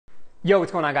Yo,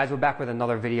 what's going on, guys? We're back with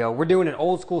another video. We're doing an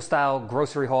old school style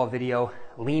grocery haul video,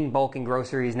 lean bulking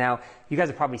groceries. Now, you guys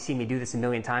have probably seen me do this a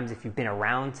million times if you've been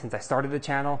around since I started the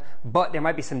channel, but there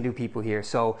might be some new people here.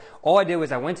 So all I did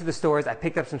was I went to the stores, I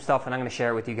picked up some stuff, and I'm gonna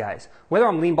share it with you guys. Whether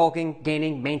I'm lean bulking,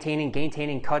 gaining, maintaining,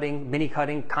 gaintaining, cutting, mini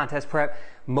cutting, contest prep,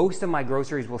 most of my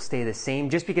groceries will stay the same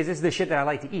just because this is the shit that I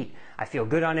like to eat. I feel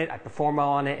good on it, I perform well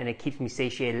on it, and it keeps me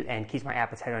satiated and keeps my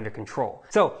appetite under control.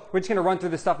 So we're just gonna run through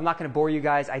this stuff. I'm not gonna bore you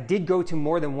guys. I did go to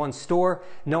more than one store.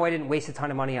 No, I didn't waste a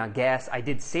ton of money on gas. I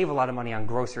did save a lot of money on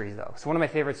groceries though. So one of my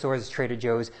favorite stores is Trader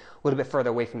Joe's, a little bit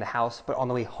further away from the house, but on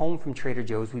the way home from Trader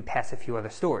Joe's, we pass a few other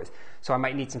stores. So I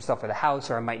might need some stuff for the house,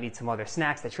 or I might need some other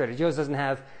snacks that Trader Joe's doesn't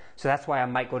have. So that's why I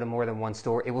might go to more than one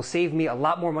store. It will save me a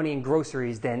lot more money in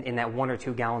groceries than in that 1 or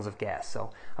 2 gallons of gas.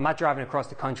 So I'm not driving across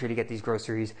the country to get these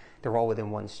groceries. They're all within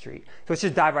one street. So let's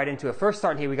just dive right into it. First,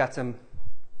 starting here, we got some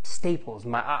staples.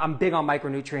 I'm big on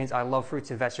micronutrients. I love fruits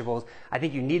and vegetables. I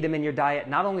think you need them in your diet,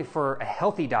 not only for a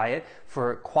healthy diet,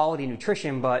 for quality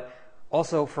nutrition, but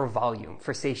also for volume,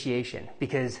 for satiation,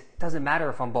 because it doesn't matter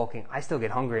if I'm bulking. I still get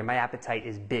hungry and my appetite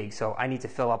is big. So I need to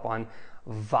fill up on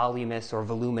voluminous or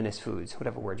voluminous foods,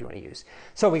 whatever word you want to use.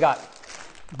 So we got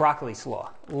broccoli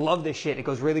slaw. Love this shit. It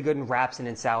goes really good in wraps and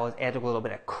in salads. Add a little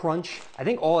bit of crunch. I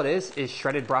think all it is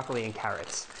shredded broccoli and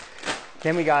carrots.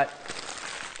 Then we got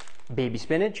baby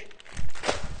spinach,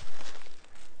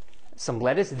 some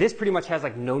lettuce. This pretty much has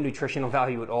like no nutritional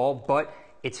value at all, but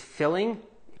it's filling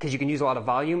because you can use a lot of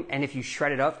volume, and if you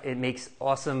shred it up, it makes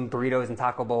awesome burritos and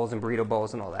taco bowls and burrito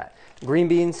bowls and all that. Green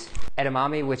beans,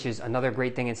 edamame, which is another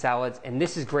great thing in salads, and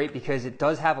this is great because it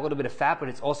does have a little bit of fat, but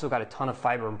it's also got a ton of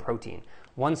fiber and protein.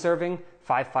 1 serving,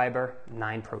 5 fiber,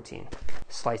 9 protein.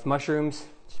 Sliced mushrooms,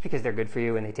 just because they're good for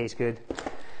you and they taste good.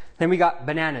 Then we got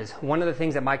bananas. One of the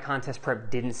things that my contest prep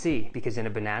didn't see, because in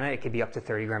a banana, it could be up to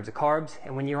 30 grams of carbs,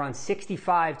 and when you're on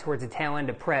 65 towards the tail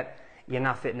end of prep, you're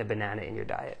not fitting a banana in your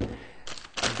diet.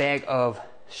 A bag of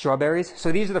strawberries.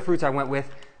 So these are the fruits I went with.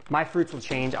 My fruits will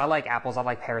change. I like apples, I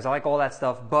like pears, I like all that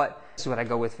stuff, but this is what I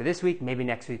go with for this week. Maybe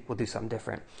next week we'll do something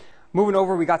different. Moving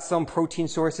over, we got some protein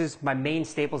sources. My main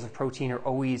staples of protein are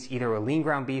always either a lean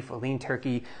ground beef, a lean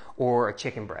turkey, or a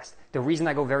chicken breast. The reason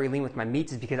I go very lean with my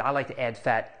meats is because I like to add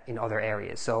fat in other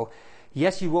areas. So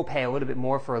yes, you will pay a little bit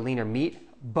more for a leaner meat,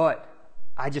 but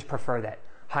I just prefer that.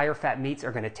 Higher fat meats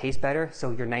are gonna taste better.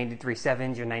 So your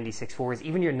 93.7s, your 96.4s,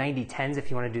 even your 90.10s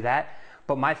if you wanna do that.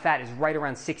 But my fat is right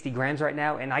around 60 grams right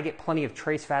now, and I get plenty of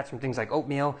trace fats from things like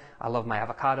oatmeal. I love my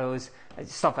avocados,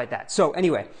 stuff like that. So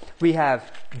anyway, we have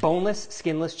boneless,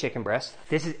 skinless chicken breast.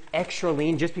 This is extra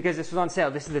lean just because this was on sale.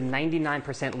 This is the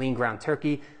 99% lean ground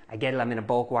turkey. I get it, I'm in a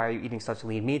bulk. Why are you eating such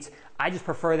lean meats? I just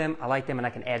prefer them, I like them, and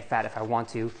I can add fat if I want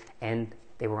to, and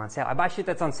they were on sale. I buy shit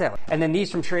that's on sale. And then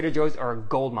these from Trader Joe's are a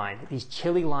gold mine. These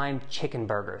chili lime chicken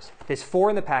burgers. There's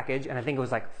 4 in the package, and I think it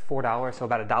was like $4, so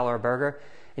about $1 a burger.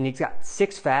 And you've got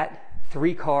 6 fat,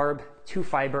 3 carb, 2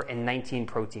 fiber, and 19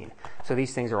 protein. So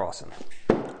these things are awesome.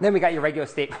 Then we got your regular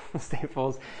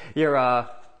staples, your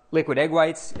liquid egg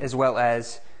whites, as well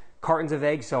as cartons of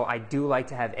eggs. So I do like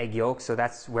to have egg yolks, so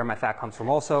that's where my fat comes from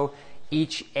also.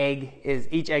 Each egg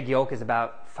yolk is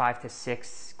about 5 to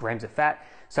 6 grams of fat.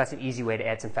 So that's an easy way to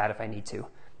add some fat if I need to.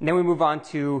 And then we move on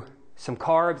to some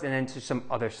carbs and then to some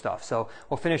other stuff. So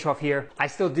we'll finish off here. I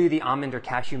still do the almond or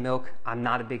cashew milk. I'm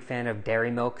not a big fan of dairy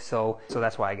milk, so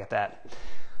that's why I get that.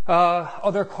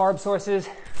 Other carb sources,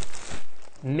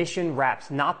 Mission wraps.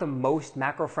 Not the most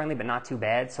macro friendly, but not too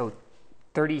bad. So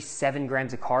 37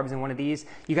 grams of carbs in one of these.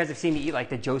 You guys have seen me eat like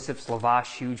the Joseph's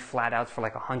Lavash huge flat outs for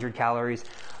like 100 calories.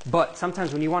 But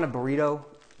sometimes when you want a burrito,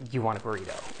 you want a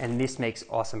burrito. And this makes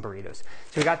awesome burritos.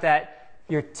 So we got that.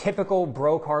 Your typical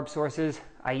bro carb sources.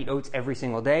 I eat oats every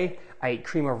single day. I eat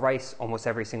cream of rice almost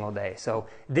every single day. So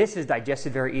this is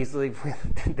digested very easily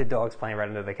with the dogs playing right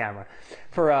under the camera.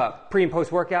 For pre and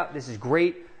post workout, this is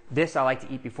great. This I like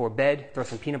to eat before bed. Throw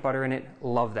some peanut butter in it.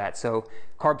 Love that. So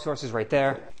carb sources right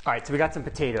there. All right, so we got some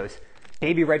potatoes.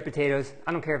 Baby red potatoes.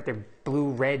 I don't care if they're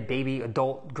blue, red, baby,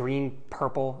 adult, green,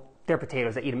 purple. They're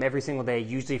potatoes. I eat them every single day,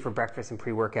 usually for breakfast and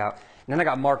pre-workout. And then I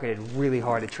got marketed really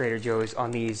hard at Trader Joe's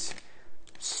on these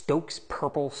Stokes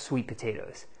purple sweet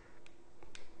potatoes.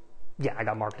 Yeah, I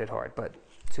got marketed hard, but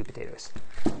sweet potatoes.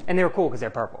 And they were cool because they're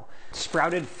purple.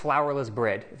 Sprouted flourless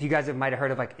bread. If you guys might have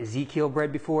heard of like Ezekiel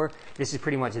bread before, this is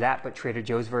pretty much that, but Trader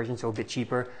Joe's version, so a bit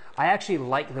cheaper. I actually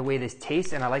like the way this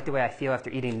tastes, and I like the way I feel after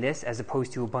eating this as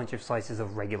opposed to a bunch of slices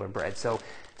of regular bread. So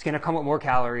it's gonna come with more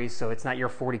calories, so it's not your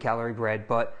 40-calorie bread,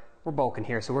 but we're bulking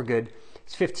here, so we're good.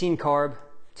 It's 15 carb,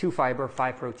 2 fiber,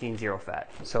 5 protein, 0 fat.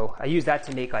 So I use that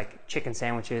to make like chicken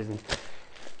sandwiches and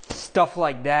stuff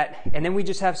like that. And then we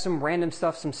just have some random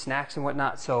stuff, some snacks and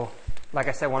whatnot. So like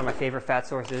I said, one of my favorite fat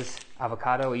sources,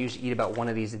 avocado. I usually eat about one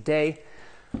of these a day.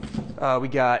 We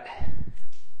got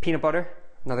peanut butter,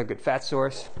 another good fat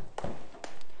source.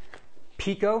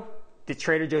 Pico, the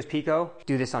Trader Joe's Pico.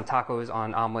 Do this on tacos,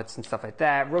 on omelets and stuff like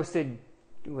that. Roasted,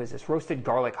 what is this? Roasted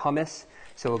garlic hummus.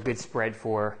 So a good spread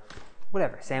for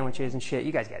whatever, sandwiches and shit.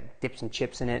 You guys got dips and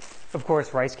chips in it. Of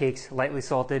course, rice cakes, lightly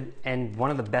salted, and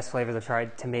one of the best flavors I've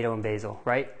tried, tomato and basil,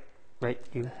 right? Right,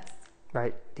 you?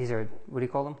 Right, these are, what do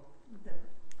you call them? The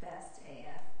best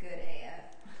AF, good AF.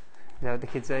 Is that what the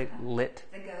kids say? Lit?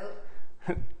 The goat.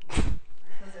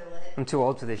 Those are lit. I'm too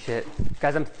old for this shit.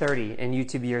 Guys, I'm 30. In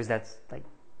YouTube years, that's like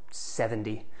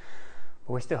 70.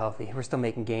 But we're still healthy. We're still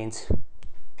making gains.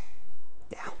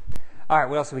 Yeah. All right,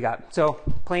 what else have we got? So,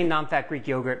 plain non-fat Greek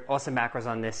yogurt. Awesome macros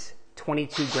on this.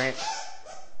 22 grams.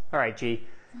 All right, G.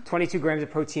 22 grams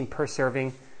of protein per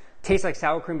serving. Tastes like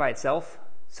sour cream by itself,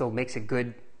 so it makes a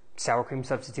good sour cream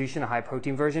substitution, a high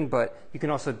protein version, but you can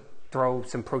also throw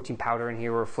some protein powder in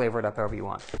here or flavor it up however you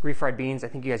want. Refried beans, I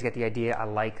think you guys get the idea. I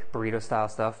like burrito style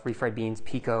stuff. Refried beans,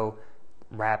 pico,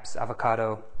 wraps,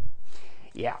 avocado.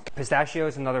 Yeah.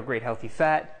 Pistachios, another great healthy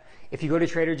fat. If you go to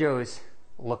Trader Joe's,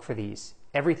 look for these.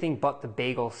 Everything but the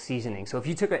bagel seasoning. So if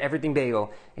you took an everything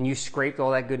bagel and you scraped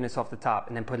all that goodness off the top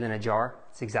and then put it in a jar,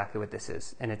 it's exactly what this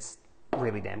is. And it's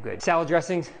really damn good. Salad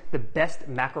dressings, the best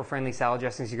macro-friendly salad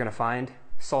dressings you're gonna find.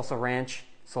 Salsa ranch,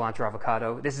 cilantro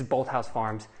avocado. This is Bolt House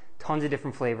Farms. Tons of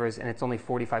different flavors, and it's only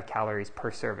 45 calories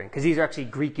per serving. Because these are actually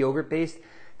Greek yogurt based.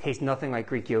 Taste nothing like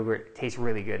Greek yogurt. Tastes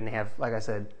really good. And they have, like I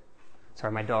said,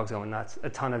 sorry, my dog's going nuts, a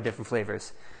ton of different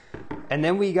flavors. And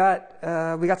then we got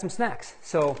some snacks.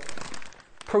 So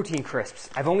protein crisps.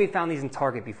 I've only found these in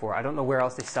Target before. I don't know where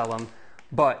else they sell them.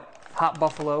 But Hot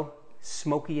Buffalo,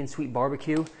 smoky and sweet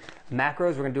barbecue.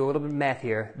 Macros, we're gonna do a little bit of math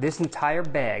here. This entire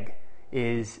bag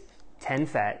is 10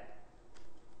 fat,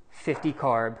 50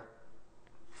 carb,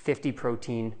 50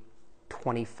 protein,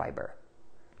 20 fiber.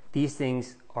 These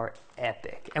things are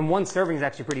epic. And one serving is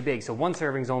actually pretty big. So one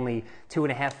serving is only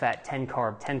 2.5 fat, 10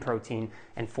 carb, 10 protein,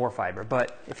 and 4 fiber.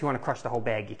 But if you want to crush the whole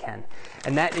bag, you can.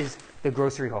 And that is the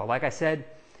grocery haul. Like I said,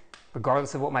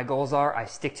 regardless of what my goals are, I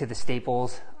stick to the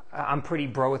staples. I'm pretty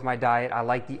bro with my diet. I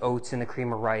like the oats and the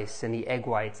cream of rice and the egg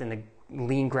whites and the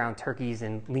lean ground turkeys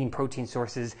and lean protein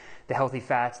sources, the healthy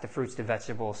fats, the fruits, the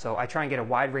vegetables. So I try and get a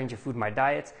wide range of food in my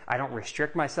diet. I don't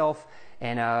restrict myself.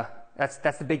 And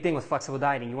that's the big thing with flexible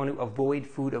dieting. You want to avoid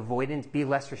food avoidance, be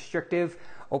less restrictive,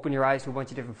 open your eyes to a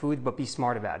bunch of different foods, but be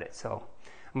smart about it. So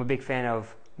I'm a big fan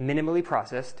of minimally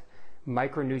processed,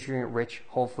 micronutrient-rich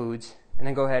whole foods, and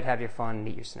then go ahead, have your fun, and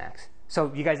eat your snacks.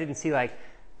 So you guys didn't see like,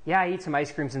 yeah, I eat some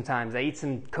ice cream sometimes. I eat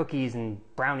some cookies and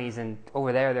brownies, and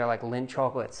over there, they're like Lindt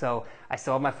chocolate. So I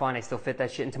still have my fun. I still fit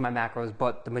that shit into my macros,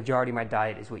 but the majority of my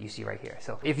diet is what you see right here.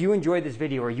 So if you enjoyed this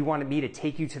video or you wanted me to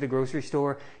take you to the grocery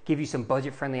store, give you some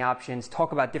budget-friendly options,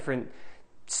 talk about different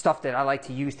stuff that I like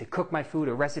to use to cook my food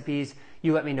or recipes,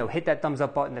 you let me know. Hit that thumbs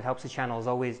up button. That helps the channel as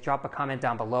always. Drop a comment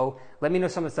down below. Let me know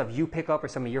some of the stuff you pick up or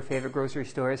some of your favorite grocery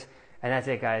stores. And that's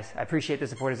it, guys. I appreciate the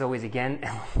support as always again.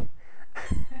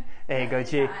 There you go,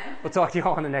 G. We'll talk to you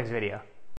all in the next video.